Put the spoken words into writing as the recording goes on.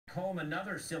Home,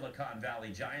 another Silicon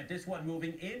Valley giant, this one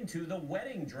moving into the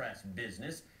wedding dress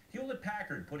business.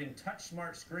 Hewlett-Packard putting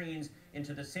TouchSmart screens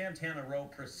into the Santana Row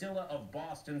Priscilla of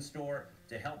Boston store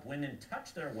to help women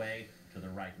touch their way to the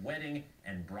right wedding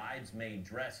and bridesmaid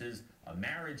dresses. A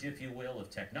marriage, if you will, of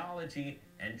technology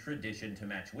and tradition to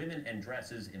match women and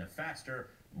dresses in a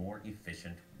faster, more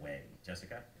efficient way.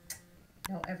 Jessica?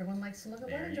 No, everyone likes to look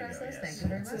at wedding dresses. Yes. Thank you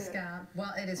very much, Scott.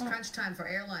 Well, it is crunch time for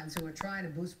airlines who are trying to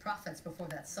boost profits before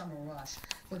that summer rush.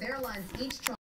 With airlines each trying